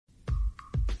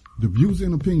The views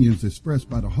and opinions expressed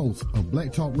by the host of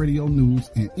Black Talk Radio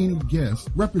News and any guest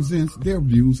represents their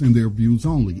views and their views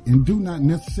only and do not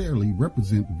necessarily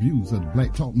represent the views of the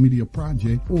Black Talk Media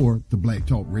Project or the Black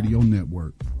Talk Radio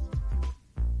Network.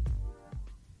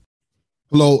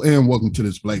 Hello and welcome to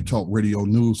this Black Talk Radio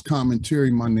News commentary.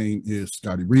 My name is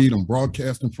Scotty Reed. I'm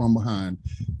broadcasting from behind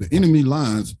the enemy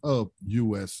lines of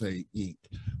USA Inc.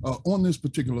 On this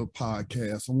particular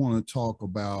podcast, I want to talk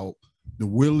about the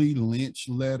Willie Lynch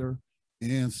letter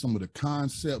and some of the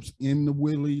concepts in the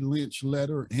Willie Lynch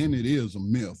letter. And it is a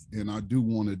myth. And I do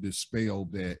want to dispel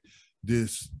that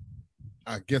this,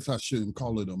 I guess I shouldn't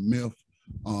call it a myth,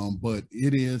 but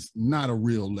it is not a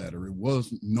real letter. It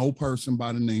was no person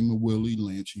by the name of Willie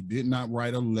Lynch. He did not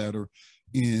write a letter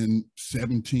in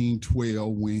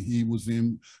 1712 when he was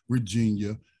in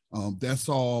Virginia. That's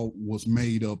all was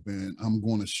made up, and I'm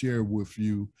going to share with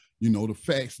you, the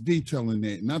facts detailing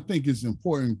that. And I think it's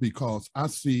important because I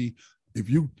see, if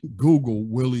you Google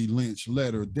Willie Lynch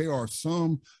letter, there are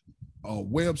some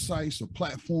websites or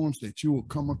platforms that you will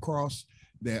come across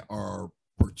that are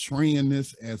portraying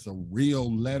this as a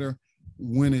real letter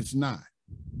when it's not.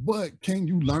 But can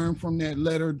you learn from that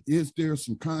letter? Is there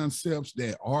some concepts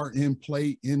that are in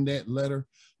play in that letter?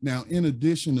 Now, in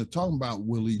addition to talking about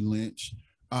Willie Lynch,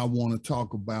 I want to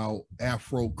talk about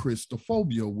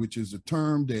Afro-Christophobia, which is a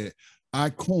term that I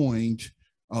coined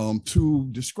to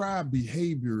describe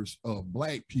behaviors of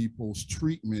Black people's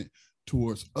treatment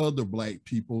towards other Black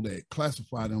people that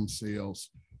classify themselves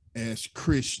as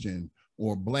Christian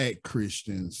or Black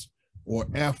Christians or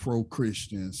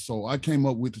Afro-Christians. So I came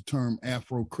up with the term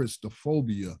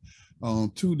Afro-Christophobia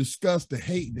to discuss the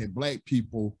hate that Black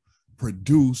people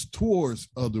produce towards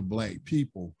other Black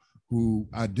people who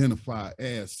identify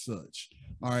as such.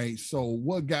 All right, so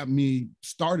what got me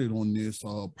started on this,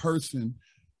 a person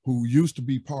who used to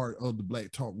be part of the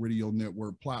Black Talk Radio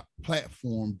Network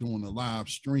platform doing a live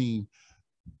stream,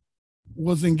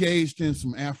 was engaged in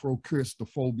some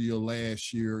Afro-Christophobia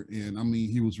last year. And I mean,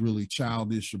 he was really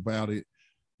childish about it.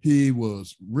 He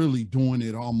was really doing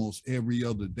it almost every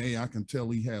other day. I can tell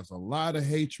he has a lot of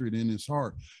hatred in his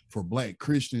heart for Black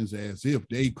Christians, as if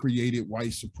they created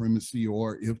white supremacy,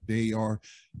 or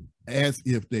as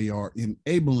if they are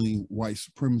enabling white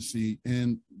supremacy.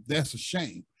 And that's a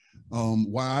shame.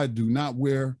 Why I do not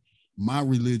wear my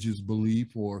religious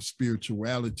belief or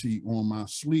spirituality on my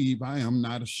sleeve, I am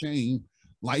not ashamed.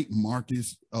 Like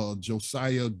Marcus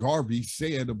Josiah Garvey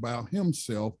said about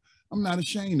himself, I'm not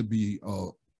ashamed to be a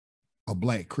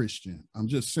Black Christian. I'm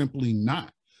just simply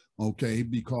not, okay?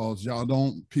 Because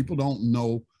people don't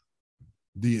know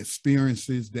the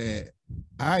experiences that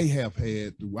I have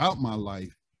had throughout my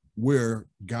life where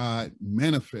God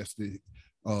manifested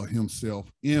himself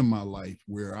in my life,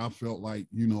 where I felt like,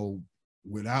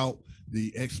 without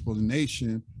the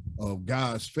explanation of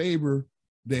God's favor,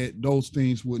 that those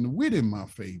things wouldn't have went in my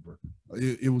favor.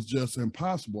 It was just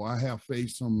impossible. I have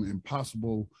faced some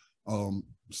impossible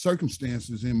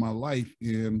circumstances in my life,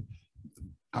 and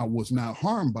I was not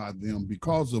harmed by them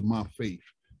because of my faith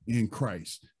in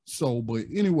Christ. So, but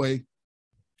anyway,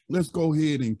 let's go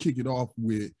ahead and kick it off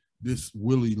with this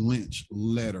Willie Lynch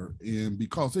letter, and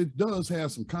because it does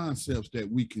have some concepts that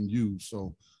we can use.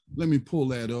 So let me pull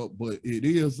that up, but it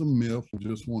is a myth. I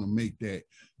just want to make that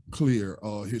clear.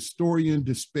 Historian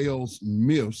dispels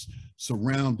myths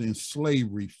surrounding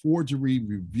slavery, forgery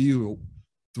revealed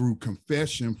through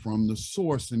confession from the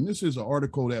source. And this is an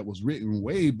article that was written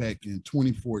way back in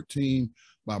 2014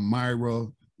 by Myra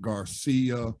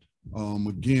Garcia.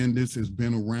 Again, this has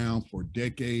been around for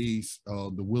decades,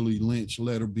 the Willie Lynch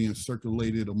letter being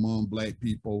circulated among Black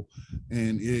people,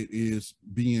 and it is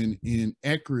being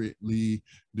inaccurately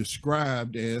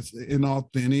described as an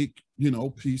authentic,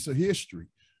 piece of history.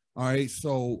 All right,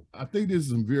 so I think this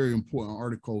is a very important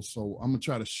article, so I'm gonna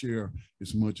try to share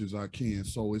as much as I can.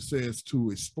 So it says, to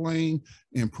explain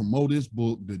and promote his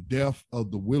book, The Death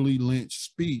of the Willie Lynch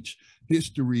Speech,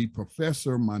 history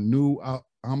professor Manu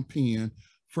Ampian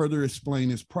further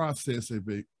explained his process of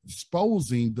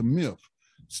exposing the myth.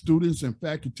 Students and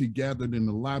faculty gathered in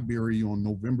the library on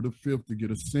November the 5th to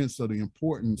get a sense of the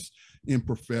importance in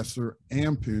Professor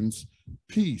Ampian's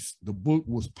piece. The book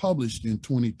was published in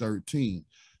 2013.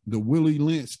 The Willie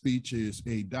Lynch speech is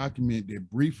a document that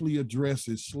briefly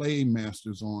addresses slave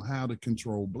masters on how to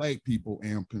control Black people,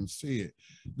 Ampian said.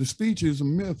 The speech is a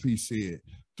myth, he said.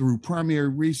 Through primary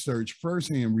research,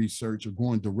 firsthand research, or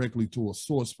going directly to a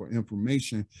source for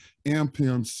information,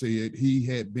 Ampian said he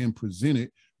had been presented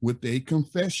with a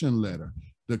confession letter.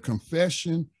 The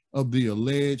confession of the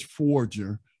alleged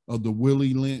forger of the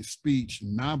Willie Lynch speech,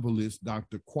 novelist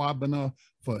Dr. Kwabena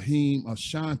Fahim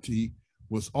Ashanti,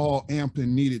 was all Ampin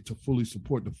needed to fully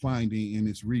support the finding in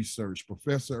his research.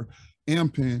 Professor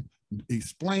Ampin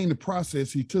explained the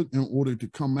process he took in order to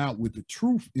come out with the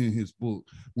truth in his book.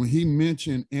 When he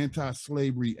mentioned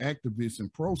anti-slavery activists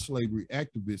and pro-slavery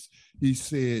activists, he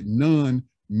said none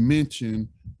mentioned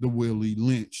the Willie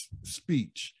Lynch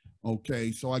speech.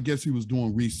 Okay, so I guess he was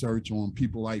doing research on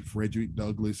people like Frederick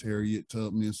Douglass, Harriet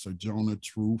Tubman, Sojourner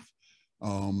Truth,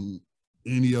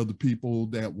 any of the people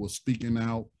that were speaking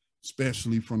out,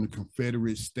 especially from the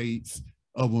Confederate States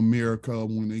of America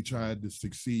when they tried to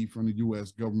succeed from the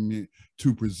U.S. government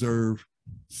to preserve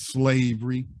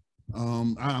slavery.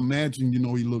 I imagine, you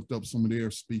know, he looked up some of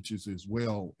their speeches as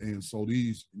well. And so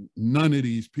none of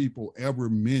these people ever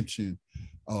mentioned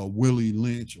Willie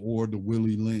Lynch or the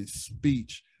Willie Lynch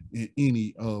speech in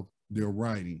any of their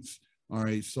writings. All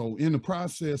right, so in the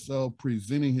process of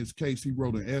presenting his case, he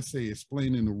wrote an essay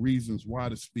explaining the reasons why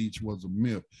the speech was a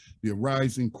myth. The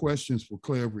arising questions for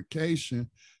clarification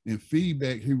and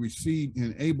feedback he received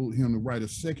enabled him to write a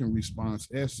second response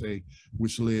essay,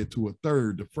 which led to a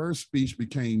third. The first speech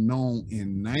became known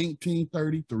in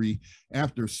 1933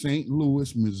 after St.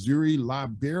 Louis, Missouri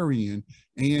librarian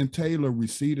Ann Taylor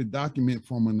received a document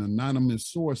from an anonymous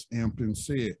source, Ampin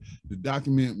said. The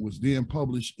document was then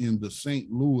published in the St.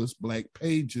 Louis Black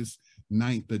Pages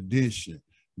 9th edition.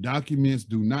 Documents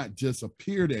do not just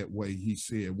appear that way, he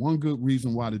said. One good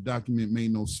reason why the document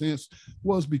made no sense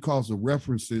was because of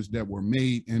references that were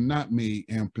made and not made,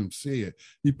 Ampin said.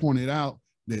 He pointed out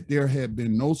that there had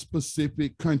been no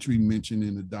specific country mentioned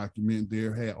in the document.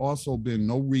 There had also been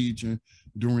no region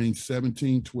during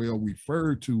 1712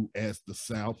 referred to as the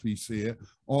South, he said.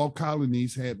 All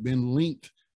colonies had been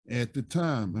linked at the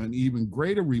time. An even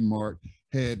greater remark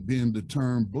had been the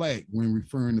term black when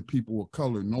referring to people of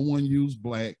color. No one used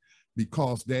black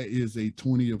because that is a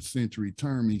 20th century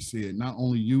term, he said, not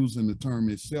only using the term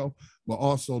itself, but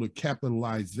also the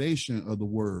capitalization of the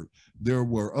word. There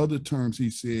were other terms, he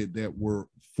said, that were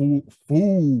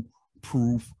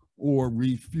foolproof or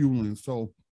refueling.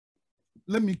 So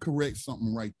let me correct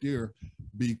something right there,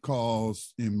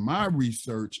 because in my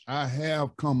research, I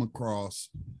have come across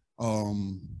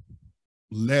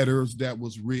letters that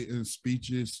was written,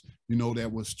 speeches, you know,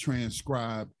 that was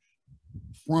transcribed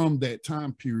from that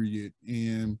time period.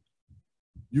 And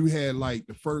you had like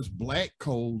the first black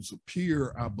codes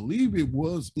appear, I believe it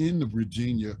was in the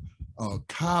Virginia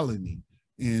colony.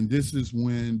 And this is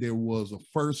when there was a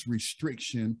first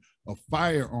restriction of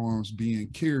firearms being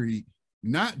carried,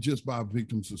 not just by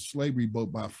victims of slavery,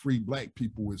 but by free black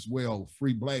people as well.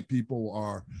 Free black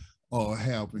people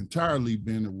have entirely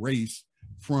been erased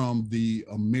from the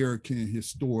American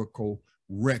historical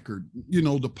record, you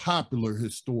know, the popular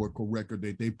historical record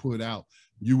that they put out.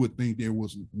 You would think there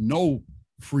was no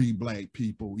free black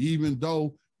people, even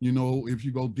though, you know, if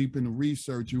you go deep into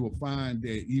research, you will find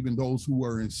that even those who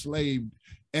were enslaved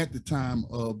at the time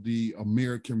of the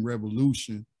American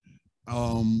Revolution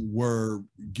were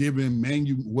given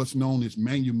what's known as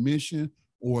manumission,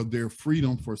 or their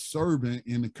freedom for serving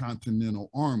in the Continental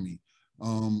Army.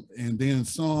 And then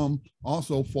some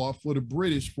also fought for the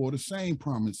British for the same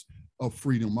promise of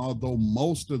freedom, although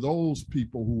most of those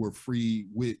people who were free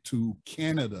went to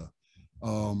Canada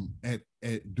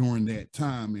during that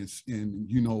time, and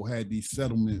you know, had these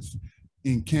settlements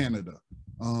in Canada.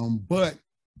 But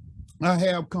I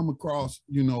have come across,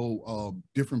 you know,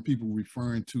 different people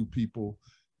referring to people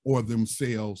or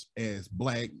themselves as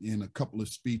black in a couple of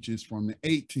speeches from the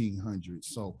 1800s.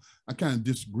 So I kind of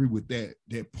disagree with that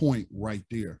point right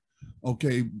there.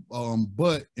 Okay,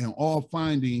 but in all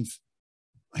findings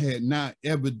had not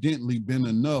evidently been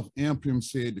enough, Ampin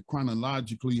said the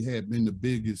chronologically had been the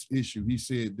biggest issue. He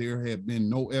said there had been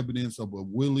no evidence of a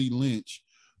Willie Lynch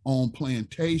on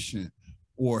plantation,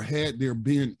 or had there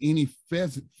been any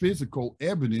physical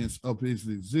evidence of his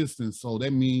existence. So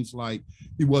that means like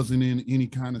he wasn't in any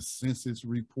kind of census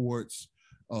reports,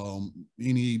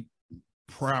 any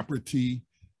property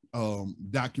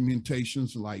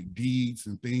documentations like deeds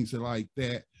and things like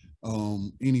that,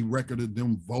 any record of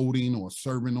them voting or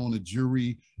serving on a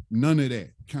jury, none of that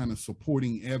kind of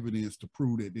supporting evidence to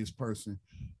prove that this person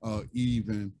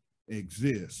even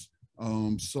exists.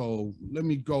 So let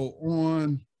me go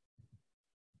on.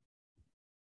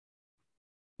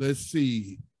 Let's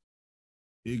see.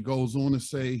 It goes on to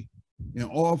say, and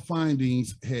all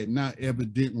findings had not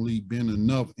evidently been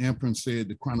enough. Ampin said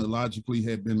the chronologically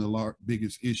had been the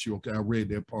biggest issue. Okay, I read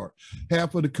that part.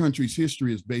 Half of the country's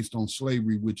history is based on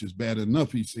slavery, which is bad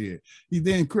enough, he said. He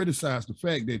then criticized the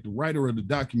fact that the writer of the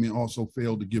document also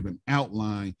failed to give an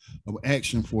outline of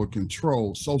action for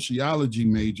control. Sociology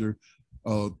major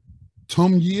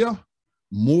Tumia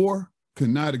Moore could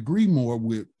not agree more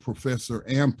with Professor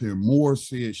Ampin. Moore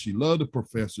said she loved the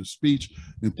professor's speech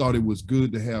and thought it was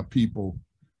good to have people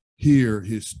hear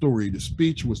his story. The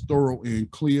speech was thorough and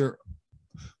clear.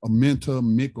 Amenta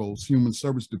Mickles, Human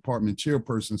Service Department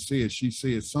chairperson, she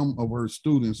said some of her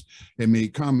students had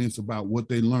made comments about what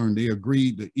they learned. They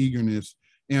agreed the eagerness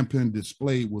Ampin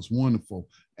displayed was wonderful.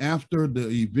 After the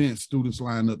event, students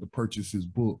lined up to purchase his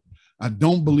book. I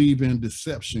don't believe in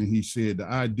deception, he said. The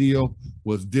idea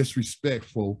was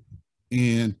disrespectful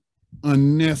and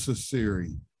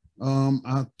unnecessary.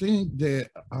 I think that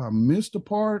I missed a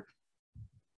part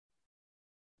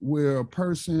where a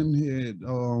person had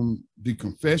the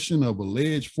confession of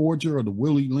alleged forger of the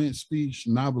Willie Lynch speech.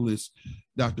 Novelist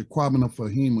Dr. Kwabena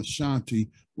Fahim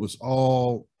Ashanti was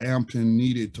all Ampin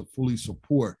needed to fully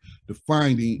support the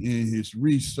finding in his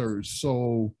research.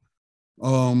 So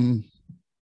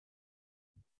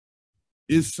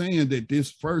it's saying that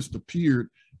this first appeared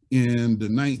in the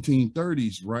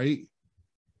 1930s, right?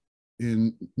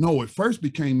 And no, it first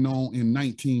became known in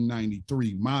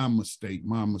 1993. My mistake.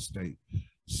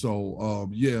 So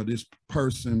yeah, this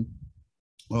person,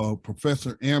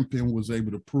 Professor Ampin, was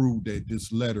able to prove that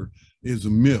this letter is a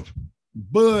myth.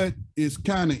 But it's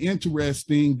kind of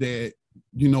interesting that,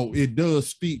 you know, it does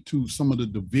speak to some of the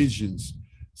divisions.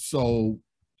 So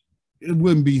it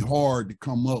wouldn't be hard to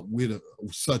come up with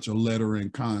such a letter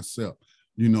and concept,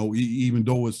 you know, even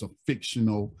though it's a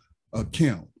fictional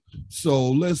account. So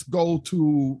let's go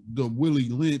to the Willie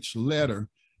Lynch letter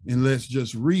and let's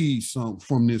just read some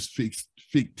from this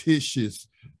fictitious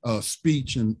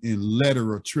speech and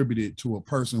letter attributed to a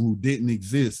person who didn't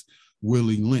exist,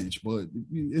 Willie Lynch. But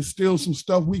it's still some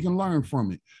stuff we can learn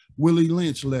from it. Willie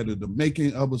Lynch letter, The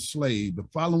Making of a Slave. The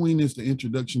following is the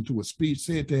introduction to a speech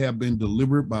said to have been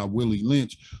delivered by Willie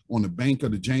Lynch on the bank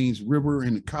of the James River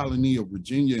in the colony of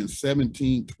Virginia in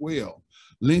 1712.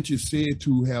 Lynch is said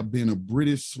to have been a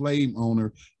British slave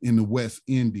owner in the West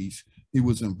Indies. He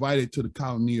was invited to the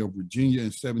colony of Virginia in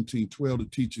 1712 to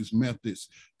teach his methods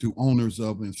to owners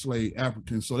of enslaved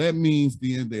Africans. So that means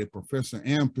then that Professor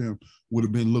Ampin would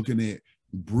have been looking at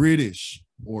British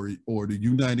or the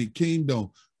United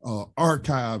Kingdom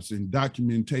archives and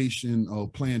documentation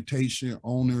of plantation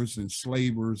owners and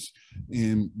slavers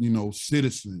and, you know,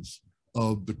 citizens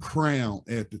of the crown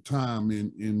at the time.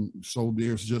 And so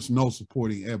there's just no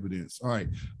supporting evidence. All right,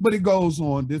 but it goes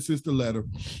on. This is the letter.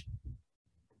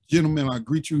 Gentlemen, I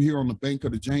greet you here on the bank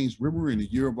of the James River in the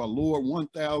year of our Lord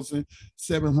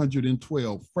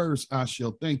 1712. First, I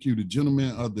shall thank you, the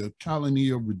gentlemen of the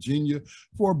colony of Virginia,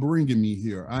 for bringing me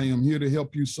here. I am here to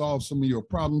help you solve some of your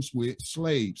problems with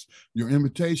slaves. Your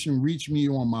invitation reached me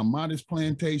on my modest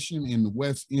plantation in the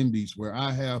West Indies, where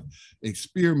I have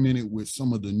experimented with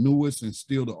some of the newest and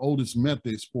still the oldest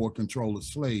methods for control of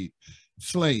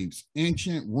slaves.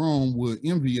 Ancient Rome would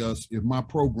envy us if my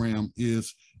program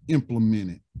is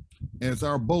implemented. As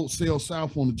our boat sailed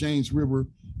south on the James River,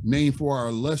 named for our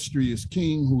illustrious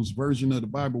king, whose version of the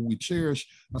Bible we cherish,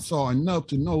 I saw enough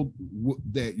to know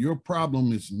that your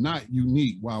problem is not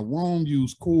unique. While Rome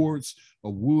used cords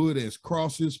of wood as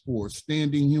crosses for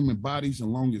standing human bodies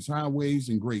along its highways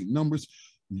in great numbers,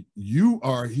 you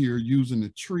are here using a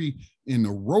tree and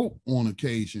a rope on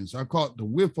occasions. I caught the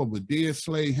whiff of a dead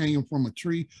slave hanging from a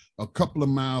tree a couple of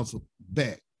miles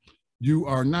back. You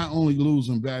are not only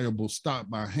losing valuable stock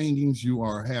by hangings, you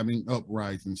are having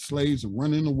uprisings. Slaves are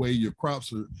running away. Your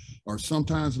crops are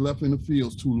sometimes left in the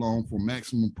fields too long for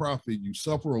maximum profit. You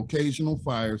suffer occasional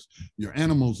fires. Your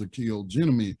animals are killed.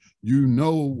 Gentlemen, you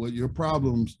know what your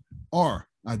problems are.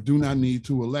 I do not need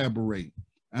to elaborate.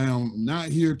 I am not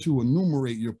here to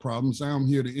enumerate your problems. I am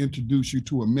here to introduce you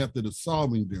to a method of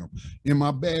solving them. In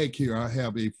my bag here, I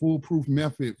have a foolproof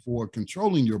method for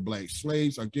controlling your black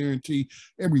slaves. I guarantee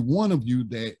every one of you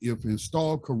that if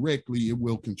installed correctly, it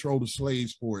will control the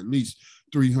slaves for at least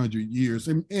 300 years.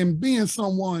 And being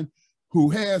someone who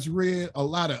has read a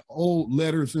lot of old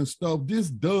letters and stuff, this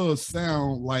does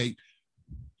sound like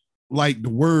the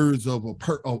words of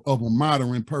a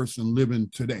modern person living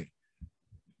today.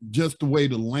 Just the way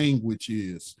the language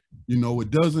is, you know,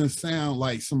 it doesn't sound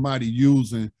like somebody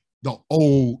using the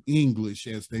old English,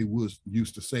 as they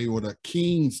used to say, or the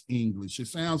King's English. It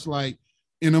sounds like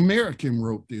an American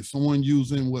wrote this, someone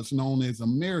using what's known as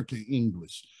American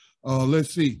English.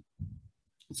 Let's see.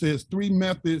 It says 3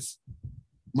 methods.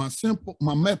 My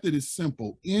method is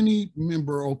simple. Any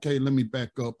member, okay, let me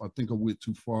back up. I think I went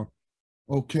too far.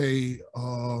 Okay,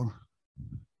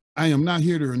 I am not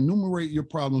here to enumerate your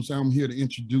problems. I'm here to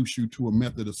introduce you to a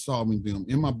method of solving them.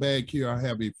 In my bag here, I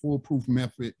have a foolproof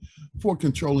method for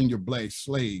controlling your black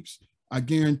slaves. I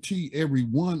guarantee every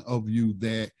one of you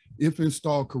that if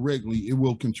installed correctly, it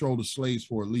will control the slaves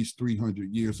for at least 300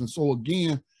 years. And so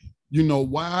again, you know,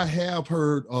 why I have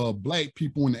heard Black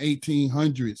people in the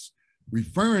 1800s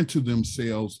referring to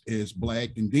themselves as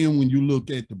Black. And then when you look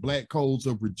at the Black codes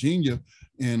of Virginia,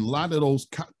 and a lot of those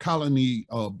colony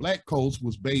Black codes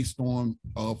was based on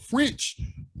French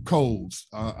codes.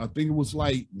 I think it was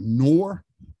like Noir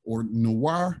or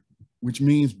Noir, which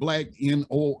means Black,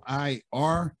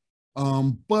 N-O-I-R.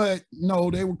 But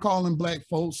no, they were calling Black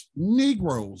folks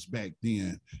Negroes back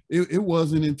then. It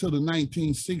wasn't until the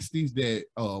 1960s that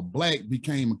Black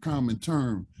became a common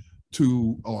term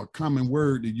or a common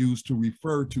word to use to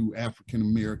refer to African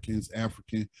Americans,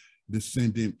 African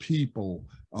descendant people.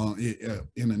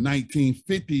 In the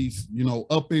 1950s, you know,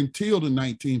 up until the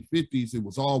 1950s, it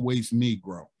was always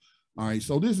Negro. All right,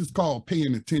 so this is called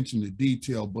paying attention to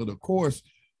detail, but of course,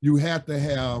 you have to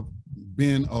have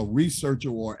been a researcher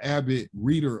or avid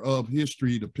reader of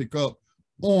history to pick up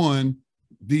on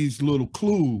these little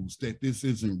clues that this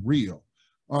isn't real.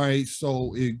 All right,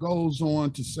 so it goes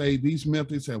on to say these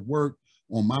methods have worked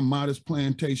on my modest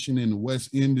plantation in the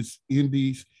West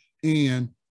Indies, and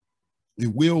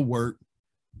it will work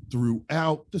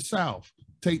throughout the South.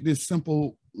 Take this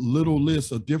simple little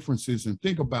list of differences and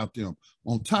think about them.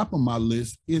 On top of my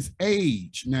list is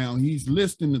age. Now he's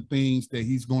listing the things that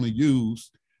he's going to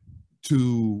use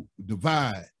to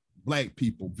divide Black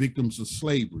people, victims of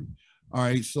slavery. All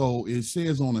right, so it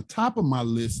says on the top of my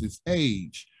list is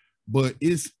age, but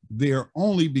it's there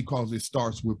only because it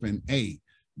starts with an A.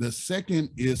 The second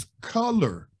is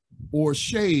color or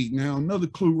shade. Now another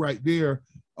clue right there,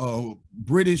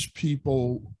 British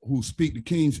people who speak the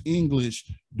King's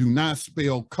English do not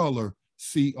spell color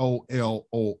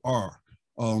C-O-L-O-R.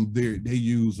 They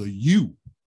use a U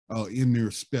in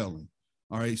their spelling.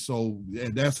 All right, so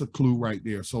that's a clue right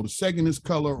there. So the second is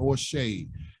color or shade.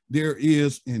 There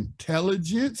is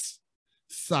intelligence,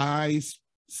 size,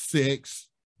 sex,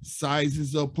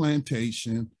 sizes of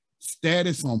plantation,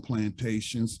 status on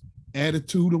plantations,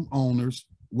 attitude of owners,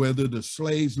 whether the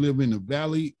slaves live in the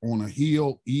valley, on a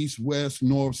hill, east, west,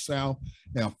 north, south,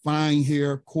 have fine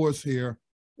hair, coarse hair,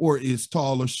 or is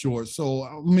tall or short. So,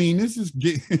 I mean, this is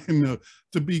getting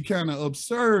to be kind of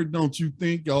absurd, don't you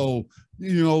think? Oh,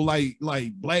 you know, like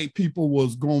Black people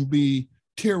was going to be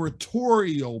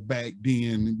territorial back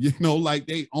then, you know, like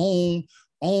they own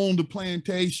the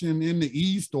plantation in the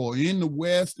east or in the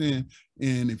west. And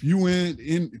if you went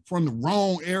in from the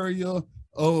wrong area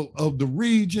of the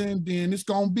region, then it's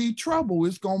going to be trouble.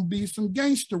 It's going to be some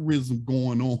gangsterism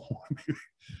going on.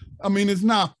 I mean, it's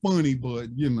not funny, but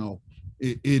you know,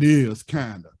 it is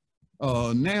kind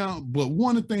of. Now, but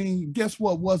one of the things, guess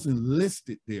what wasn't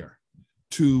listed there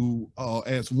to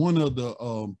as one of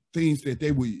the things that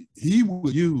he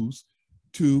would use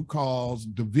to cause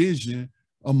division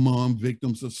among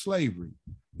victims of slavery.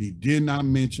 He did not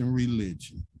mention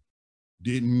religion,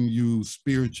 didn't use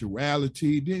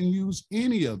spirituality, didn't use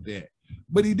any of that,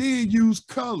 but he did use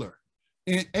color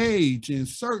and age, and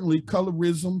certainly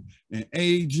colorism and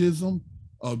ageism,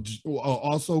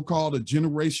 also called a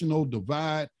generational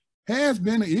divide, has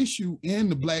been an issue in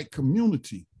the Black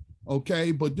community,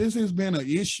 okay? But this has been an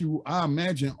issue, I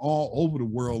imagine, all over the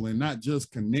world and not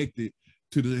just connected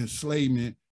to the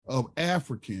enslavement of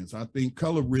Africans. I think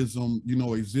colorism, you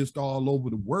know, exists all over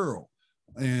the world.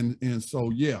 And so,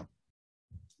 yeah.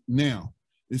 Now,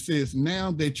 it says,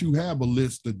 now that you have a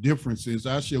list of differences,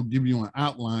 I shall give you an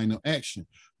outline of action.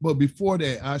 But before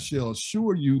that, I shall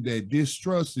assure you that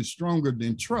distrust is stronger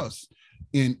than trust,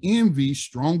 and envy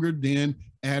stronger than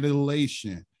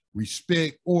adulation,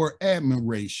 respect, or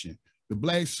admiration. The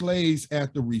Black slaves,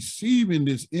 after receiving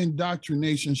this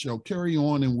indoctrination, shall carry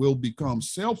on and will become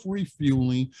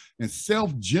self-refueling and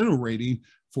self-generating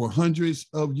for hundreds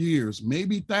of years,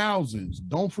 maybe thousands.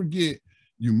 Don't forget,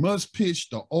 you must pitch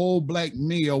the old Black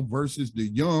male versus the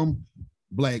young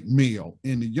Black male,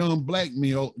 and the young Black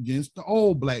male against the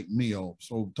old Black male.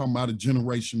 So talking about a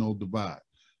generational divide.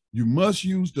 You must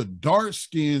use the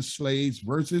dark-skinned slaves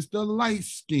versus the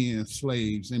light-skinned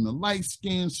slaves, and the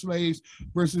light-skinned slaves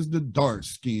versus the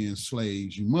dark-skinned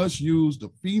slaves. You must use the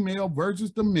female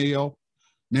versus the male.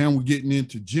 Now we're getting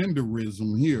into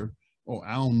genderism here. Oh,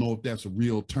 I don't know if that's a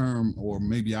real term, or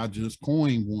maybe I just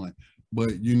coined one.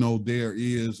 But you know, there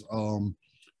has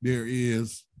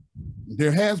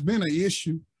been an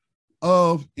issue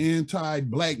of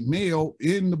anti-Black male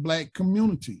in the Black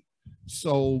community.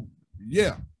 So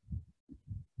yeah,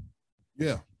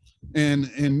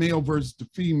 and male versus the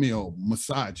female,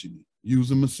 misogyny,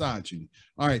 using misogyny.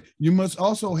 All right, you must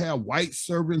also have white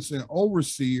servants and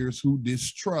overseers who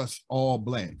distrust all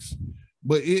Blacks.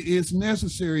 but it is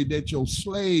necessary that your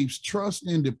slaves trust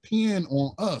and depend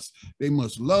on us. They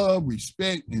must love,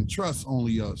 respect, and trust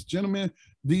only us. Gentlemen,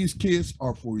 these kids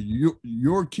are for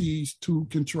your keys to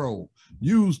control.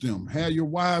 Use them. Have your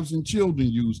wives and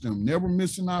children use them. Never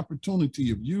miss an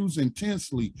opportunity. If used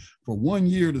intensely for 1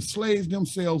 year, the slaves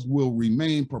themselves will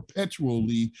remain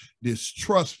perpetually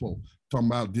distrustful. Talking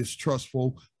about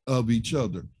distrustful of each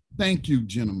other. Thank you,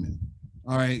 gentlemen.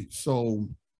 All right, so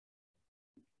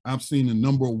I've seen a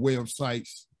number of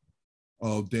websites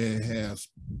that has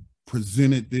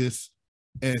presented this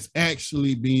as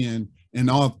actually being an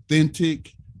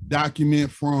authentic document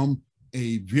from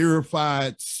a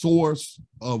verified source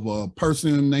of a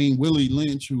person named Willie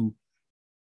Lynch who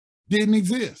didn't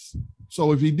exist.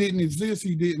 So if he didn't exist,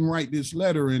 he didn't write this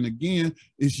letter. And again,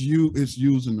 it's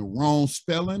using the wrong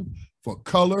spelling for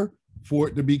color, for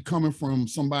it to be coming from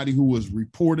somebody who was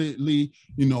reportedly,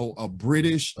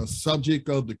 a subject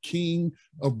of the King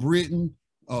of Britain.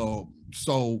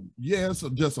 So yes,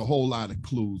 just a whole lot of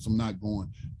clues. I'm not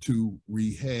going to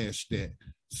rehash that.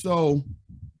 So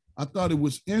I thought it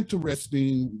was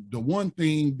interesting. The one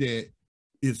thing that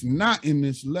is not in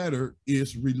this letter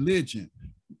is religion,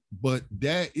 but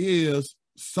that is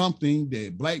something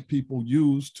that Black people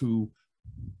use to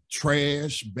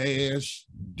trash, bash,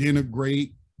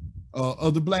 denigrate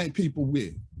other Black people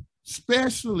with,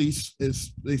 specifically,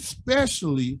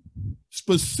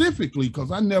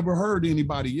 because I never heard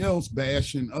anybody else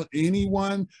bashing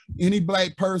any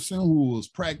Black person who was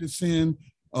practicing,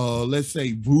 let's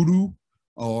say, voodoo,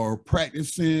 or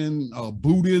practicing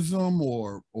Buddhism,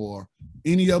 or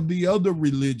any of the other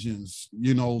religions,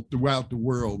 throughout the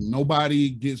world. Nobody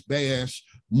gets bashed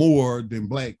more than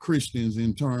Black Christians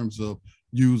in terms of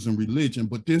using religion.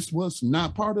 But this was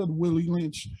not part of the Willie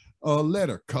Lynch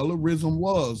letter. Colorism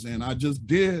was, and I just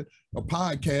did a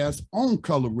podcast on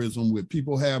colorism with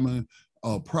people having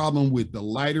a problem with the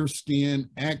lighter skinned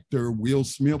actor Will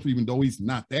Smith, even though he's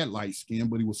not that light skinned,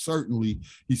 but he's certainly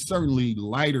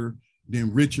lighter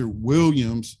than Richard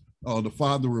Williams, the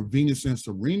father of Venus and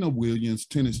Serena Williams,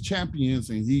 tennis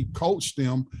champions, and he coached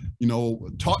them,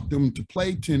 taught them to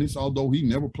play tennis, although he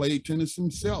never played tennis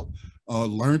himself.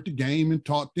 Learned the game and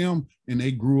taught them, and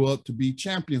they grew up to be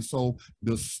champions. So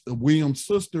the Williams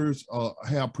sisters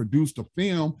have produced a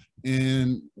film,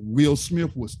 and Will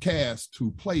Smith was cast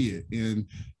to play it.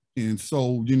 And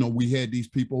so, we had these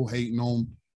people hating on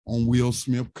Will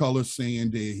Smith color,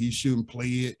 saying that he shouldn't play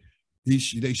it. They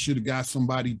should have got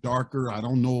somebody darker. I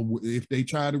don't know if they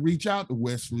try to reach out to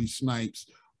Wesley Snipes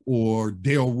or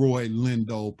Delroy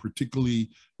Lindo,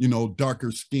 particularly,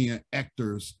 darker skinned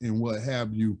actors and what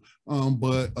have you.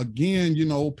 But again,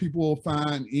 people will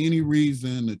find any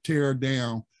reason to tear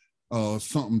down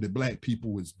something that Black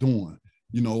people is doing,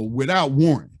 without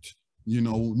warrant.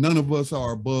 None of us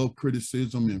are above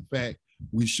criticism. In fact,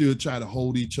 we should try to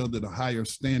hold each other to higher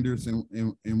standards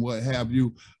and what have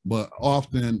you. But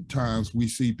oftentimes we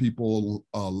see people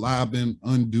lobbing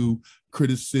undue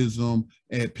criticism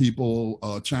at people,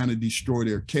 trying to destroy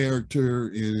their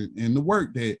character and the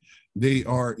work that they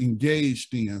are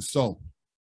engaged in. So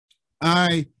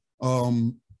I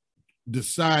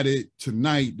decided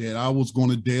tonight that I was going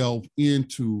to delve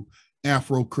into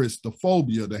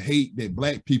Afro-Christophobia, the hate that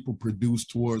Black people produce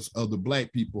towards other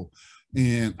Black people.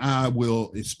 And I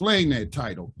will explain that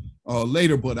title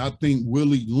later, but I think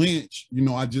Willie Lynch,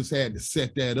 I just had to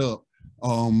set that up,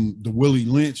 the Willie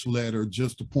Lynch letter,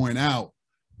 just to point out,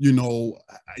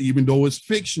 even though it's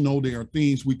fictional, there are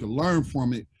things we can learn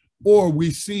from it, or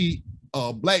we see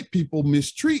Black people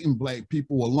mistreating Black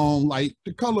people along like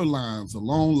the color lines,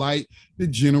 along like the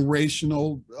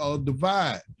generational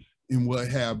divide and what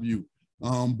have you.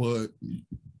 But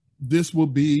this will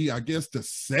be, I guess, the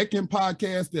second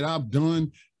podcast that I've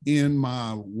done in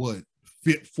my,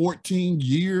 14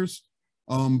 years,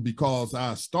 because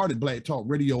I started Black Talk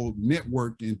Radio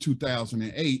Network in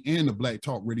 2008 and the Black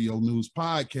Talk Radio News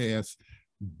podcast,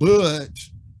 but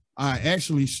I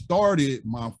actually started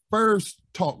my first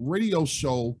talk radio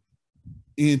show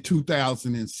in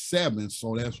 2007.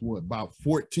 So that's about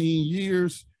 14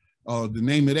 years. The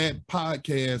name of that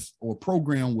podcast or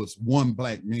program was One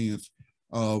Black Man's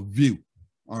View.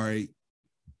 All right.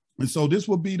 And so this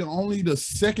will be the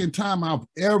second time I've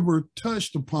ever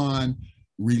touched upon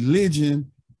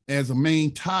religion as a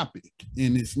main topic.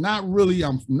 And it's not really,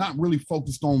 I'm not really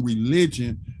focused on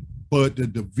religion, but the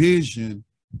division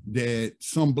that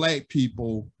some Black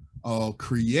people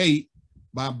create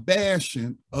by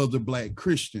bashing other Black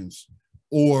Christians,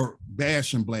 or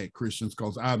bashing Black Christians,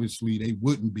 because obviously they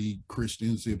wouldn't be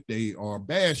Christians if they are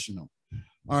bashing them.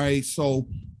 All right, so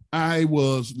I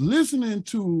was listening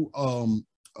to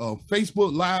a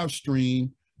Facebook live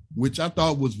stream, which I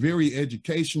thought was very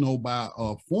educational, by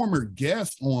a former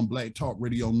guest on Black Talk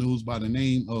Radio News by the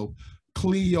name of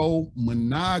Cleo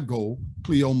Manago.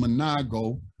 Cleo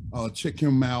Manago. Check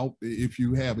him out if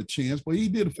you have a chance. But he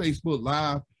did a Facebook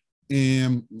Live,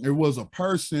 and there was a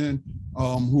person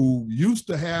who used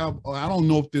to have, I don't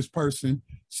know if this person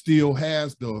still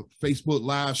has the Facebook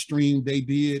live stream they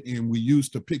did, and we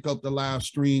used to pick up the live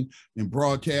stream and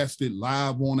broadcast it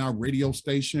live on our radio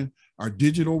station, our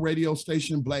digital radio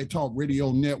station, Black Talk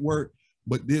Radio Network.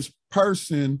 But this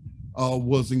person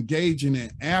was engaging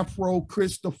in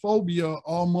Afro-Christophobia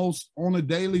almost on a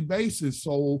daily basis.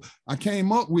 So I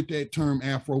came up with that term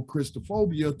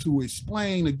Afro-Christophobia to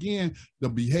explain again the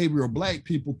behavior of Black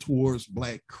people towards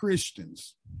Black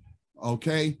Christians.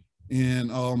 Okay.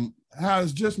 And how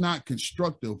it's just not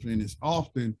constructive, and it's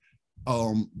often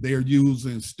they're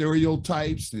using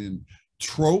stereotypes and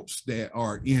tropes that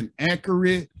are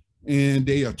inaccurate, and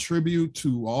they attribute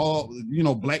to all,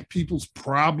 Black people's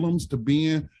problems to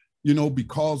being,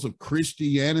 because of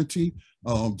Christianity.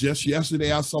 Just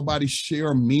yesterday, I saw somebody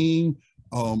share a meme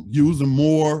using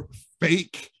more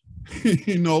fake,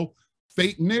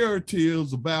 fake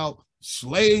narratives about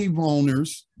slave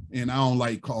owners, and I don't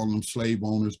like calling them slave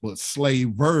owners, but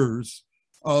slavers,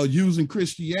 using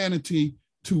Christianity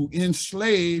to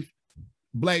enslave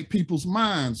Black people's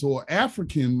minds or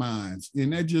African minds.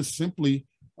 And that just simply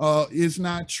is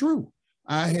not true.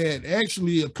 I had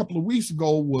actually a couple of weeks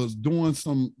ago was doing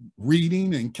some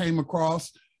reading and came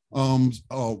across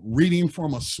reading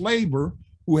from a slaver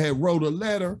who had wrote a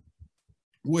letter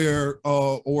where,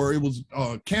 or it was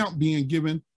a account being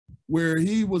given where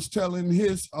he was telling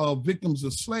his victims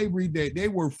of slavery that they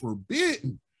were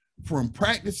forbidden from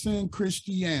practicing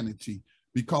Christianity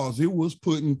because it was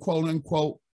putting, quote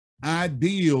unquote,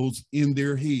 ideals in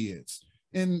their heads.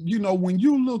 And, when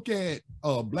you look at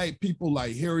Black people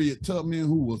like Harriet Tubman,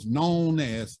 who was known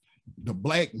as the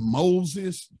Black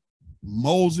Moses,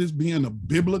 Moses being a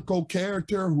biblical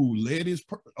character who led his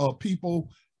people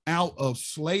out of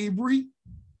slavery,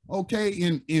 okay,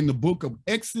 in the book of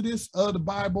Exodus of the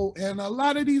Bible. And a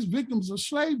lot of these victims of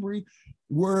slavery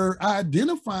were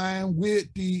identifying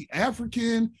with the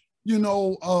African,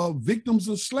 victims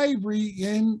of slavery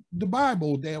in the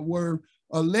Bible that were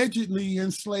allegedly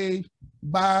enslaved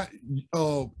by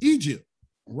Egypt,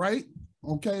 right?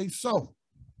 Okay, so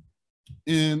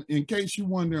in case you're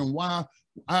wondering why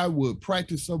I would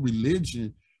practice a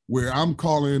religion where I'm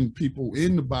calling people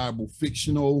in the Bible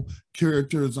fictional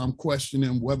characters, I'm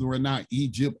questioning whether or not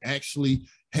Egypt actually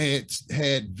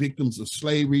had victims of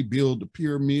slavery, build the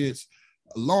pyramids.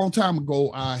 A long time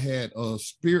ago, I had a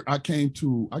spirit, I came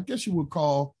to, I guess you would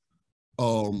call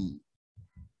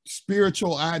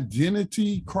spiritual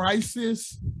identity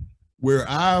crisis, where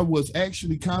I was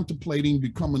actually contemplating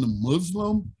becoming a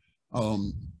Muslim,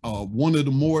 one of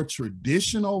the more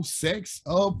traditional sects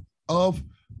of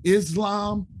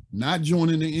Islam, not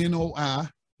joining the NOI,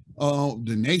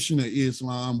 the Nation of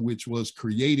Islam, which was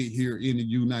created here in the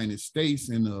United States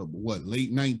in the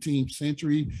late 19th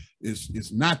century.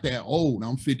 It's not that old.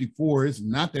 I'm 54. It's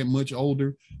not that much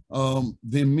older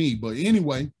than me. But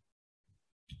anyway,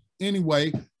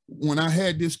 when I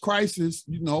had this crisis,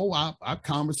 I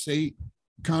conversate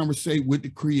with the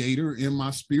Creator in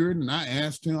my spirit, and I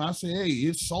asked him, I said, hey,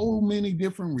 it's so many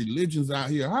different religions out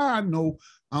here. How I know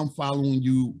I'm following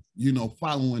you,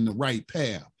 following the right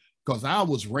path? Because I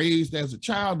was raised as a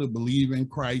child to believe in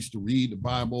Christ, to read the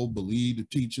Bible, believe the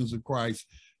teachings of Christ,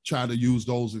 try to use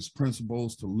those as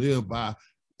principles to live by.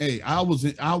 Hey, I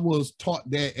was taught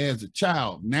that as a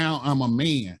child. Now I'm a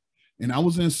man. And I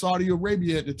was in Saudi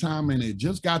Arabia at the time, and it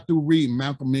just got through reading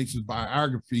Malcolm X's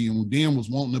biography, and then was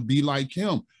wanting to be like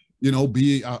him.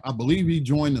 I believe he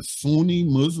joined the Sunni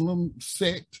Muslim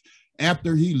sect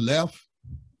after he left.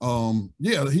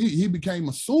 He became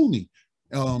a Sunni,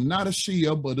 not a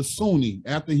Shia, but a Sunni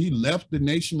after he left the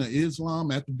Nation of Islam,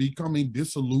 after becoming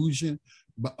disillusioned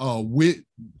with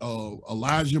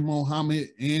Elijah Muhammad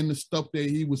and the stuff that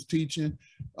he was teaching.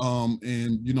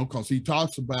 Because he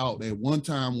talks about at one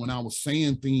time when I was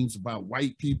saying things about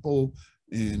white people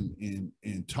and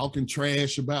talking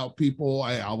trash about people,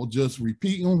 I was just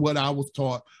repeating what I was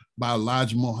taught by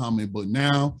Elijah Muhammad. But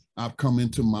now I've come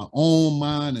into my own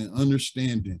mind and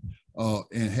understanding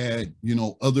and had,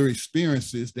 other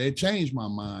experiences that changed my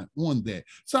mind on that.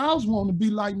 So I was wanting to be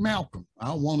like Malcolm.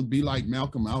 I want to be like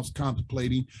Malcolm. I was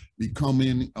contemplating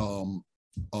becoming a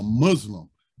Muslim,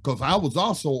 because I was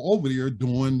also over there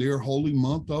during their holy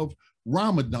month of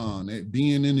Ramadan, at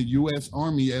being in the U.S.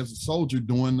 Army as a soldier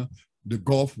during the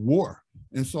Gulf War.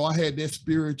 And so I had that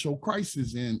spiritual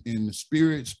crisis, and the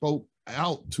Spirit spoke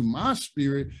out to my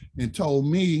spirit and told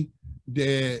me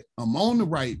that I'm on the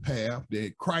right path,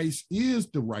 that Christ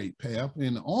is the right path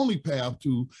and the only path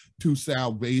to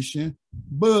salvation,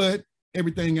 but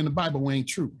everything in the Bible ain't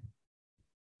true.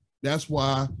 That's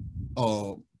why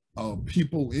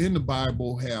people in the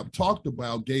Bible have talked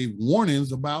about, gave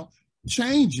warnings about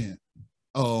changing,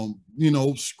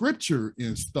 scripture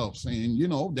and stuff, saying,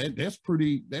 that's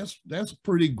pretty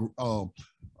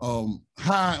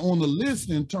high on the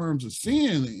list in terms of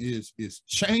sin is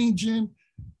changing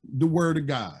the word of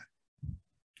God,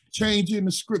 changing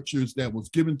the scriptures that was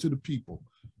given to the people.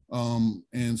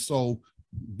 And so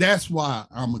that's why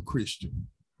I'm a Christian.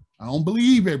 I don't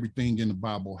believe everything in the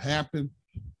Bible happened.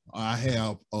 I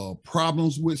have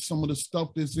problems with some of the stuff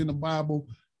that's in the Bible.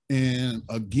 And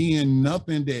again,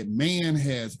 nothing that man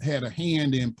has had a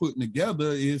hand in putting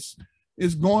together is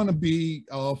going to be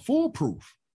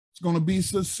foolproof. It's going to be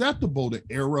susceptible to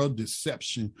error,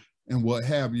 deception, and what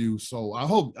have you. So I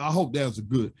hope that's a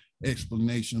good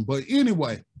explanation. But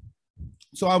anyway,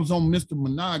 so I was on Mr.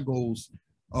 Monago's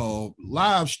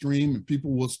live stream, and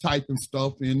people was typing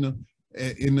stuff in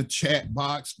the chat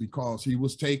box because he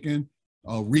was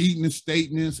reading the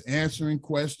statements, answering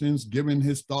questions, giving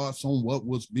his thoughts on what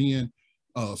was being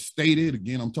stated.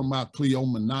 Again, I'm talking about Cleo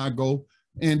Monago.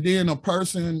 And then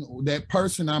that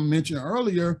person I mentioned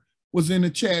earlier was in the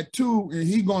chat too, and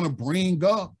he's going to bring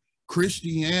up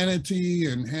Christianity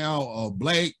and how a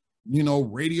Black,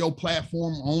 radio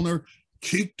platform owner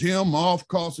kicked him off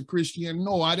because of Christianity.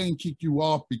 No, I didn't kick you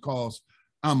off because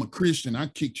I'm a Christian. I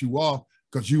kicked you off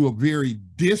because you were very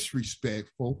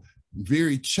disrespectful,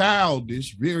 very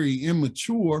childish, very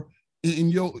immature in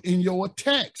your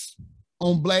attacks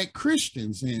on Black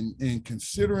Christians, and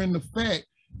considering the fact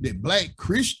that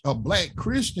a Black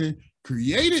Christian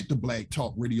created the Black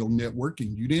Talk Radio Network,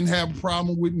 and you didn't have a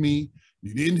problem with me,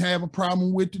 you didn't have a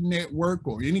problem with the network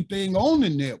or anything on the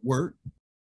network,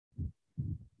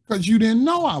 because you didn't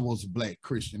know I was a Black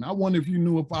Christian. I wonder if you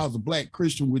knew if I was a Black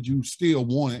Christian, would you still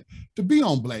want it to be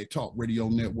on Black Talk Radio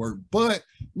Network? But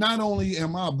not only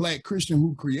am I a Black Christian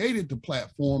who created the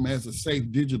platform as a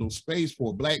safe digital space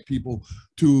for Black people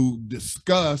to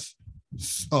discuss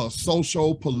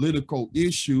social, political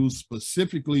issues,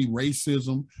 specifically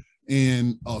racism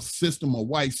and a system of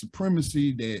white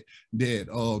supremacy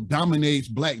that dominates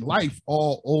Black life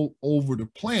all over the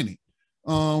planet.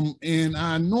 And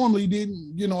I normally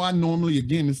didn't,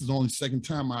 again, this is only the second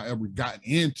time I ever got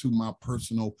into my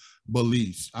personal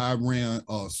beliefs. I ran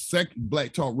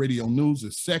Black Talk Radio News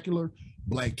is secular,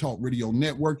 Black Talk Radio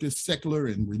Network is secular,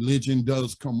 and religion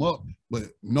does come up, but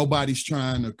nobody's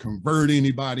trying to convert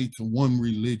anybody to one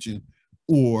religion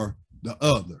or the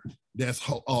other. That's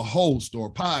a host or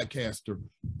a podcaster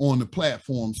on the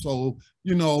platform. So,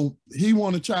 he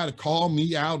want to try to call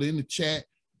me out in the chat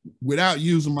without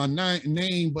using my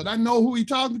name, but I know who he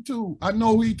talking to. I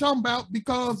know who he talking about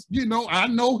because, I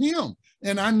know him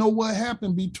and I know what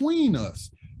happened between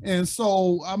us. And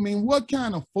so, I mean, what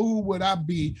kind of fool would I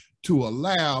be to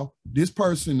allow this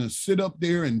person to sit up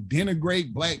there and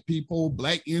denigrate Black people,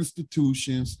 Black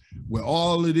institutions, with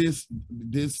all of these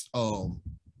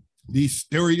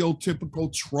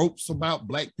stereotypical tropes about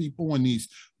Black people and these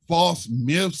false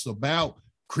myths about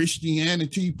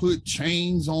Christianity, put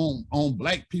chains on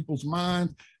Black people's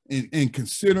minds, and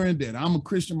considering that I'm a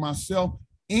Christian myself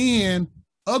and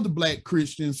other Black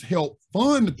Christians help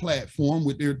fund the platform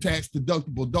with their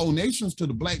tax-deductible donations to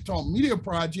the Black Talk Media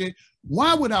Project,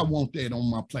 why would I want that on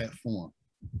my platform?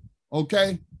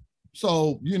 Okay,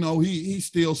 so, he's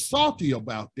still salty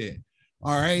about that.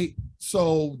 All right,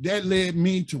 so that led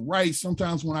me to write.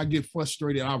 Sometimes when I get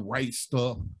frustrated, I write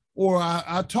stuff or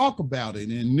I talk about it.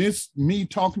 And me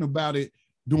talking about it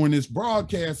during this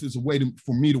broadcast is a way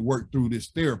for me to work through this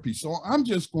therapy. So I'm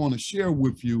just going to share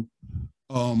with you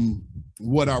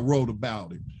what I wrote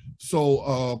about it.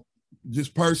 So this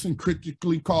person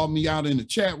critically called me out in the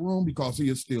chat room because he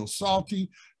is still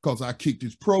salty because I kicked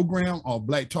his program off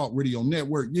Black Talk Radio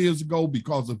Network years ago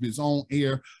because of his own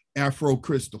air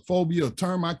Afro-Christophobia, a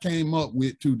term I came up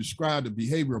with to describe the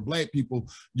behavior of Black people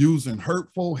using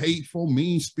hurtful, hateful,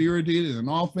 mean-spirited, and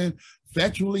often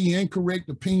factually incorrect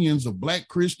opinions of Black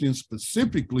Christians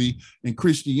specifically and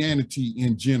Christianity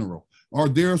in general. Are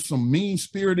there some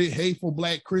mean-spirited, hateful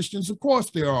Black Christians? Of course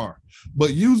there are.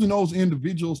 But using those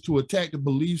individuals to attack the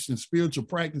beliefs and spiritual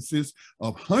practices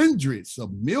of hundreds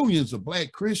of millions of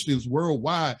Black Christians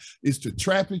worldwide is to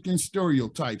traffic in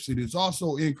stereotypes. It is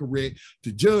also incorrect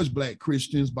to judge Black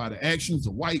Christians by the actions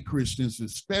of white Christians,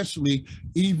 especially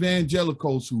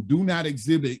evangelicals who do not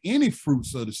exhibit any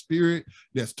fruits of the Spirit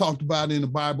that's talked about in the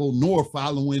Bible, nor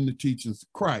following the teachings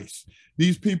of Christ.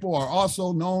 These people are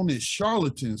also known as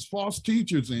charlatans, false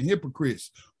teachers, and hypocrites,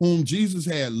 whom Jesus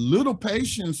had little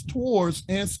patience towards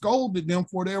and scolded them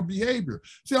for their behavior.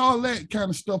 See, all that kind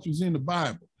of stuff is in the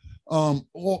Bible. On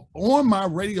my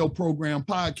radio program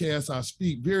podcast, I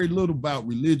speak very little about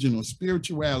religion or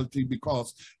spirituality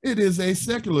because it is a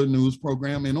secular news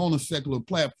program and on a secular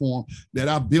platform that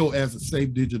I built as a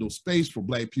safe digital space for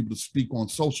Black people to speak on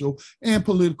social and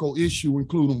political issues,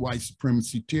 including white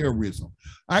supremacy, terrorism.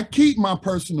 I keep my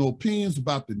personal opinions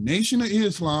about the Nation of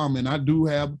Islam, and I do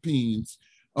have opinions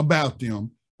about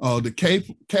them. The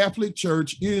Catholic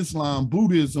Church, Islam,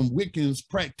 Buddhism, Wiccans,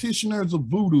 practitioners of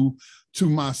voodoo, to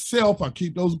myself. I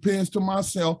keep those opinions to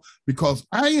myself because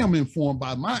I am informed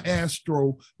by my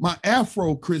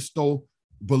Afro-Crystal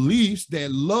beliefs that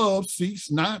love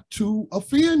seeks not to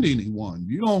offend anyone.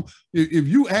 You don't, if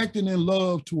you acting in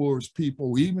love towards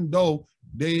people, even though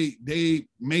they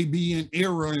may be in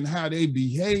error in how they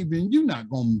behave, and you're not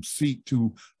going to seek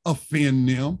to offend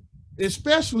them,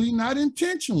 especially not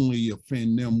intentionally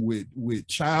offend them with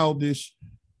childish,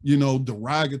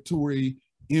 derogatory,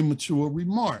 immature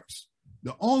remarks.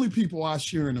 The only people I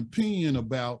share an opinion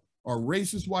about are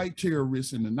racist white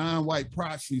terrorists and the non-white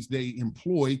proxies they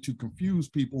employ to confuse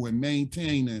people and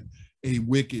maintain a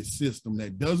wicked system.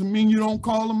 That doesn't mean you don't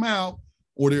call them out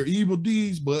or their evil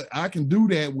deeds, but I can do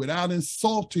that without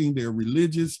insulting their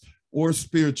religious or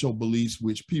spiritual beliefs,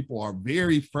 which people are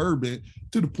very fervent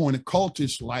to the point of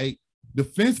cultish-like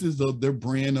defenses of their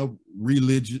brand of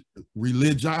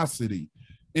religiosity.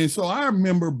 And so I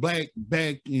remember back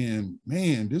in,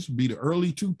 this would be the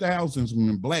early 2000s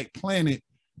when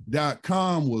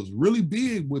BlackPlanet.com was really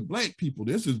big with Black people.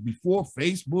 This is before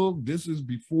Facebook. This is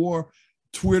before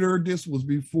Twitter. This was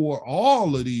before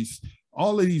all of these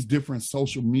different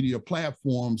social media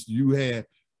platforms. You had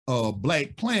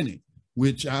Black Planet,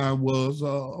 which I was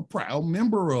a proud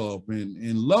member of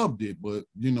and loved it. But,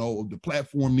 the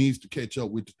platform needs to catch up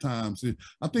with the times.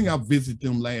 I think I visited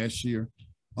them last year.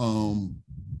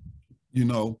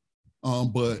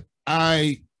 But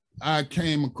I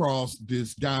came across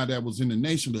this guy that was in the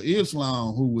Nation of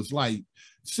Islam who was like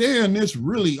saying this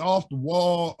really off the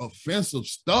wall offensive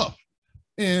stuff.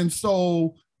 And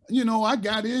so, I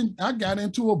got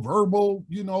into a verbal,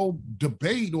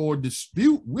 debate or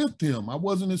dispute with him. I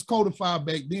wasn't as codified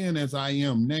back then as I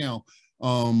am now.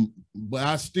 But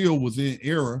I still was in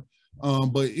error.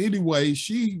 But anyway,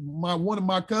 one of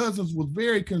my cousins was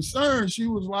very concerned. She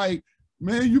was like,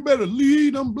 man, you better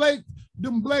leave them black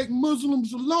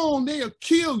Muslims alone. They'll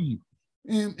kill you.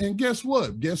 And guess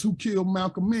what? Guess who killed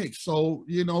Malcolm X? So,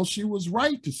 she was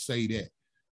right to say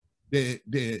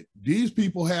that these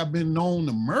people have been known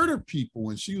to murder people.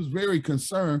 And she was very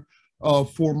concerned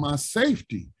for my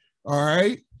safety. All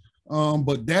right.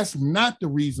 But that's not the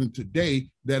reason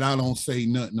today that I don't say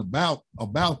nothing about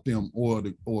them or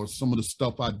some of the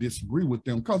stuff I disagree with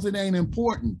them, because it ain't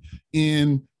important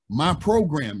in my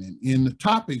programming, in the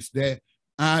topics that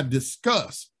I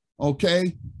discuss.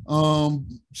 Okay.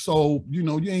 So,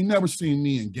 you ain't never seen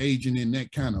me engaging in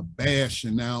that kind of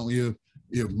bashing. Now,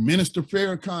 if Minister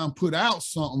Farrakhan put out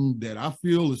something that I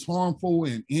feel is harmful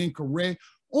and incorrect,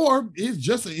 or it's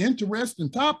just an interesting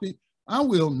topic, I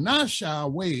will not shy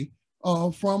away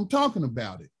from talking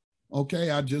about it.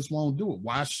 Okay, I just won't do it.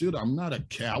 Why should I? I'm not a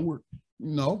coward,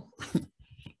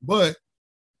 but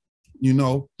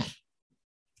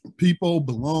people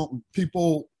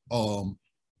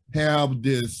have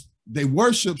this, they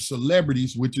worship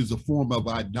celebrities, which is a form of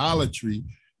idolatry.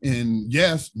 And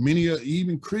yes, many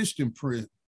even Christian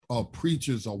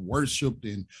preachers are worshiped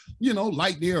and,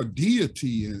 like they're a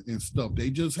deity and stuff. They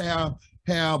just have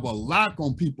a lock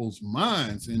on people's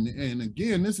minds. And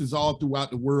again, this is all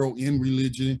throughout the world in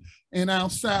religion and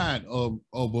outside of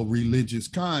a religious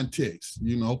context,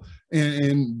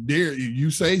 and there you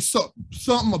say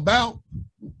something about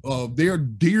their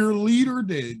dear leader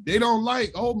that they don't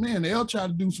like, oh man, they'll try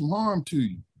to do some harm to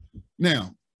you.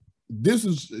 Now, this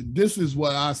is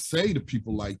what I say to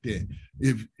people like that.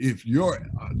 If you're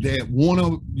that want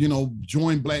to,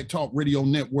 join Black Talk Radio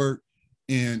Network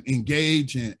and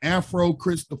engage in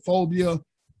Afro-Christophobia,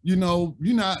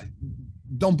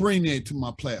 don't bring that to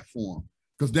my platform,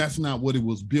 because that's not what it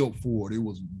was built for. It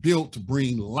was built to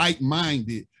bring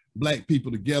like-minded Black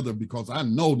people together, because I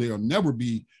know there'll never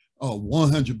be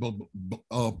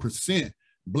 100%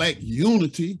 Black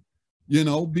unity,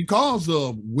 because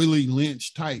of Willie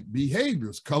Lynch type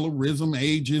behaviors, colorism,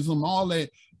 ageism, all that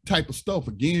type of stuff.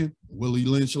 Again, Willie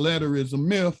Lynch letter is a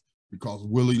myth because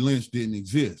Willie Lynch didn't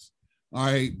exist. All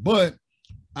right. But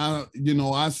I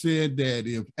said that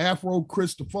if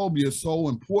Afro-Christophobia is so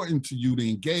important to you to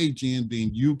engage in,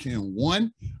 then you can,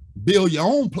 one, build your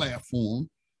own platform,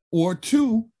 or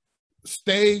two,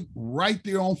 stay right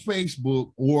there on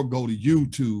Facebook or go to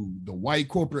YouTube. The white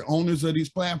corporate owners of these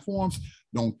platforms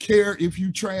don't care if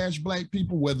you trash Black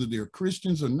people, whether they're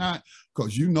Christians or not,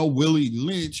 because you know Willie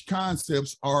Lynch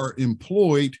concepts are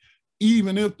employed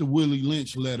even if the Willie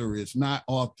Lynch letter is not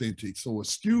authentic. So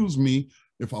excuse me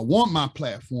if I want my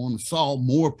platform to solve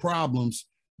more problems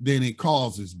than it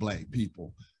causes Black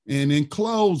people. And in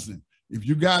closing, if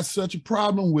you got such a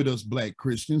problem with us Black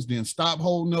Christians, then stop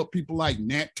holding up people like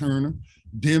Nat Turner,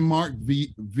 Denmark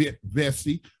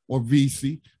Vesey or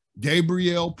Vesey,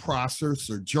 Gabriel Prosser,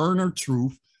 Sojourner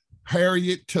Truth,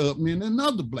 Harriet Tubman, and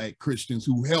other Black Christians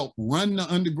who helped run the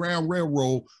Underground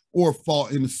Railroad or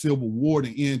fought in the Civil War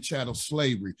to end chattel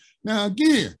slavery. Now,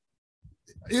 again,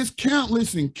 it's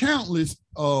countless and countless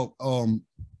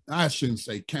I shouldn't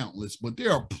say countless, but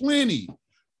there are plenty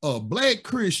of Black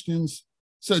Christians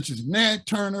such as Nat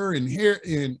Turner and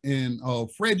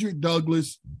Frederick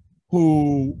Douglass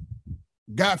who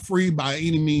got free by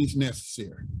any means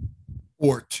necessary,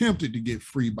 or attempted to get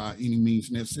free by any means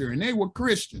necessary. And they were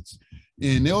Christians.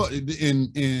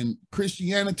 And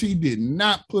Christianity did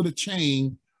not put a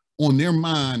chain on their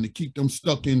mind to keep them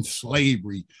stuck in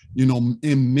slavery, you know,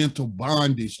 in mental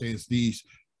bondage, as these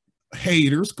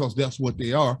haters, because that's what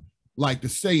they are, like to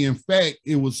say. In fact,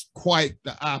 it was quite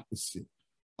the opposite.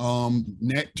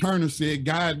 Nat Turner said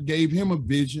God gave him a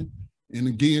vision. And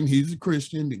again, he's a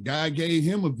Christian. The God gave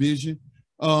him a vision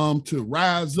to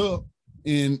rise up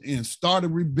and start a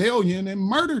rebellion and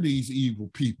murder these evil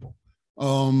people.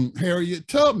 Harriet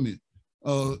Tubman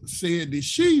said that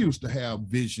she used to have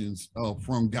visions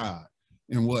from God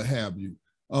and what have you.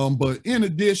 But in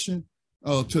addition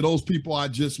to those people I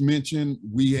just mentioned,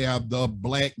 we have the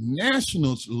Black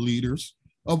nationalist leaders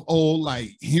of old, like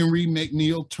Henry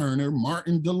McNeil Turner,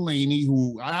 Martin Delany,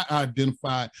 who I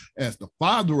identify as the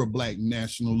father of Black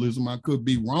nationalism. I could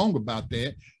be wrong about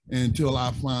that until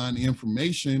I find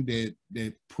information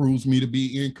that proves me to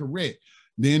be incorrect.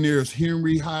 Then there's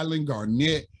Henry Highland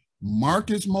Garnett,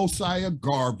 Marcus Mosiah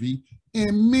Garvey,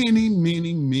 and many,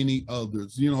 many, many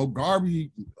others. You know,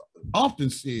 Garvey often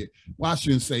said, well, I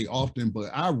shouldn't say often, but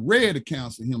I read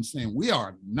accounts of him saying, we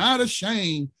are not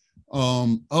ashamed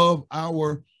of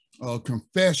our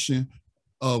confession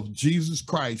of Jesus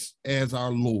Christ as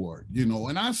our Lord, you know.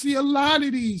 And I see a lot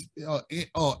of these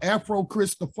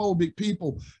Afro-Christophobic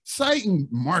people citing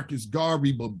Marcus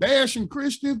Garvey, but bashing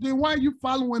Christians. Then why are you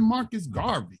following Marcus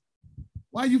Garvey?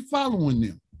 Why are you following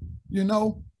them? You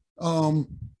know,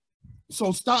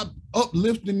 so stop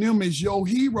uplifting them as your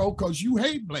hero, because you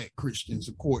hate Black Christians,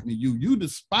 according to you. You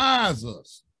despise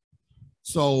us.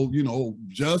 So, you know,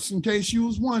 just in case you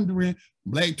was wondering,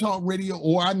 Black Talk Radio,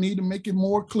 or I need to make it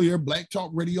more clear, Black Talk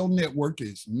Radio Network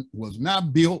was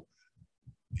not built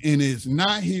and is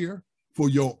not here for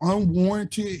your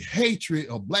unwarranted hatred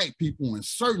of Black people, and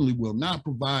certainly will not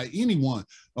provide anyone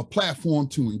a platform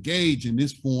to engage in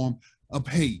this form of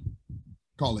hate.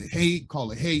 Call it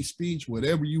hate speech,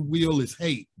 whatever you will is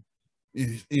hate.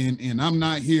 And I'm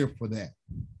not here for that.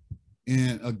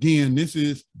 And again, this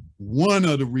is one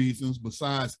of the reasons,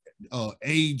 besides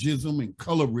ageism and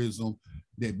colorism,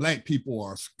 that Black people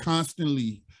are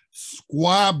constantly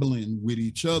squabbling with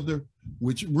each other,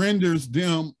 which renders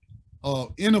them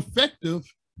ineffective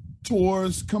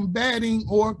towards combating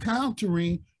or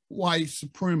countering white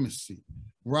supremacy,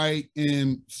 right?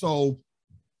 And so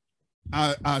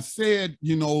I said,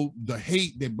 you know, the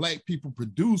hate that Black people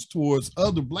produce towards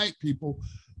other Black people,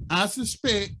 I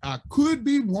suspect, I could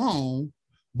be wrong,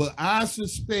 but I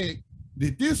suspect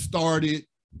that this started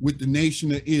with the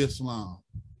Nation of Islam.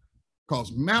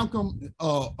 Because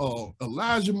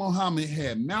Elijah Muhammad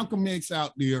had Malcolm X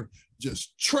out there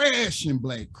just trashing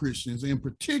Black Christians, and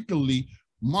particularly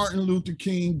Martin Luther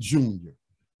King Jr.,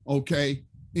 okay?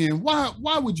 And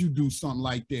why would you do something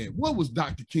like that? What was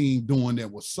Dr. King doing that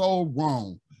was so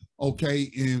wrong, okay,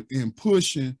 in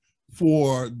pushing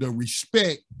for the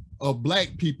respect of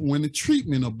Black people and the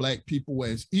treatment of Black people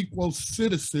as equal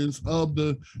citizens of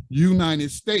the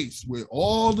United States, with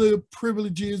all the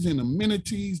privileges and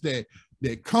amenities that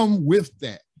come with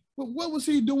that? But what was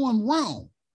he doing wrong?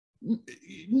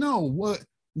 No,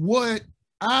 what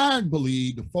I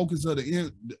believe the focus of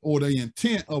the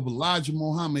intent of Elijah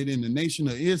Muhammad and the Nation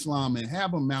of Islam and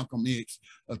having Malcolm X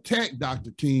attack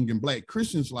Dr. King and Black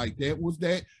Christians like that was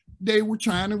that they were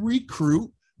trying to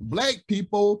recruit Black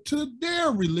people to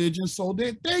their religion so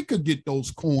that they could get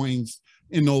those coins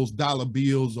and those dollar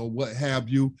bills or what have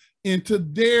you into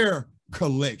their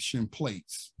collection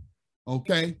plates,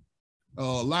 okay?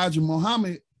 Elijah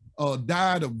Muhammad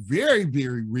died a very,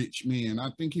 very rich man. I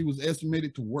think he was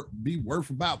estimated to be worth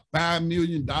about $5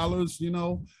 million,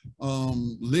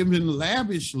 living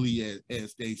lavishly,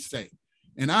 as they say.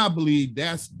 And I believe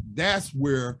that's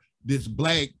where this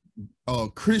Black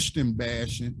Christian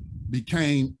bashing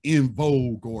became in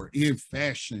vogue or in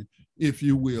fashion, if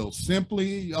you will,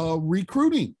 simply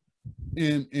recruiting.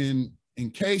 And in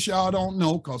case y'all don't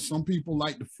know, because some people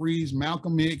like to freeze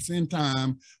Malcolm X in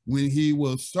time when he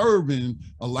was serving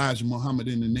Elijah Muhammad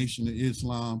in the Nation of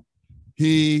Islam,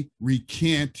 he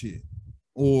recanted,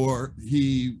 or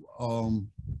he,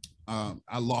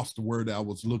 I lost the word I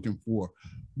was looking for,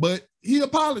 but he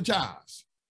apologized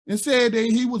and said that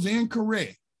he was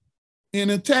incorrect in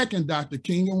attacking Dr.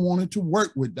 King and wanted to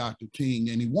work with Dr. King,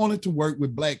 and he wanted to work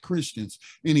with Black Christians.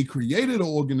 And he created an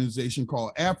organization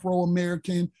called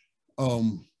Afro-American,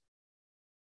 the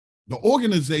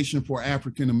Organization for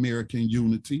African American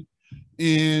Unity,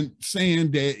 and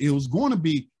saying that it was going to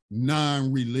be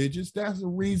non-religious. That's the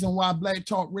reason why Black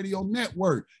Talk Radio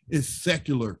Network is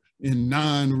secular and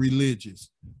non-religious.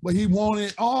 But he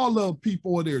wanted all the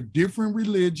people of their different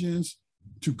religions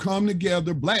to come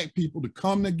together, Black people to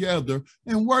come together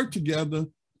and work together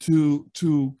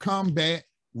to combat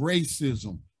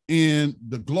racism and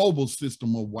the global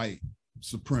system of white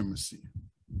supremacy.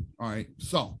 All right,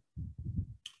 so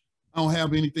I don't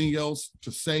have anything else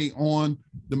to say on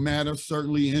the matter.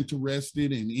 Certainly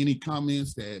interested in any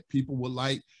comments that people would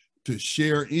like to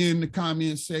share in the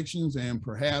comment sections, and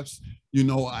perhaps,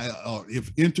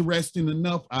 if interesting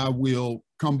enough, I will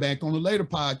come back on a later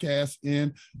podcast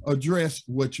and address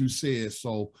what you said.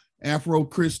 So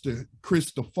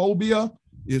Afro-Christophobia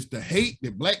is the hate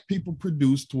that Black people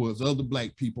produce towards other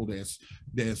Black people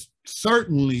that's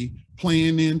certainly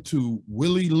playing into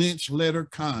Willie Lynch letter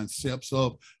concepts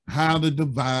of how to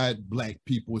divide Black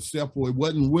people, except for it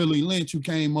wasn't Willie Lynch who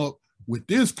came up with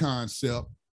this concept.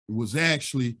 It was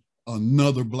actually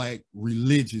another Black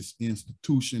religious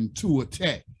institution to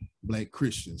attack Black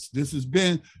Christians. This has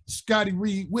been Scotty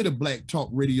Reed with a Black Talk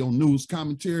Radio News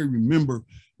Commentary. Remember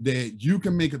that you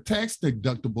can make a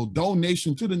tax-deductible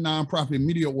donation to the nonprofit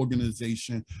media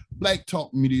organization Black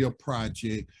Talk Media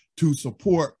Project to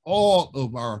support all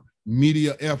of our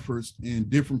media efforts and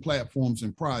different platforms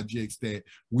and projects that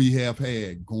we have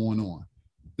had going on.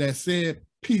 That said,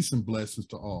 peace and blessings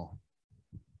to all.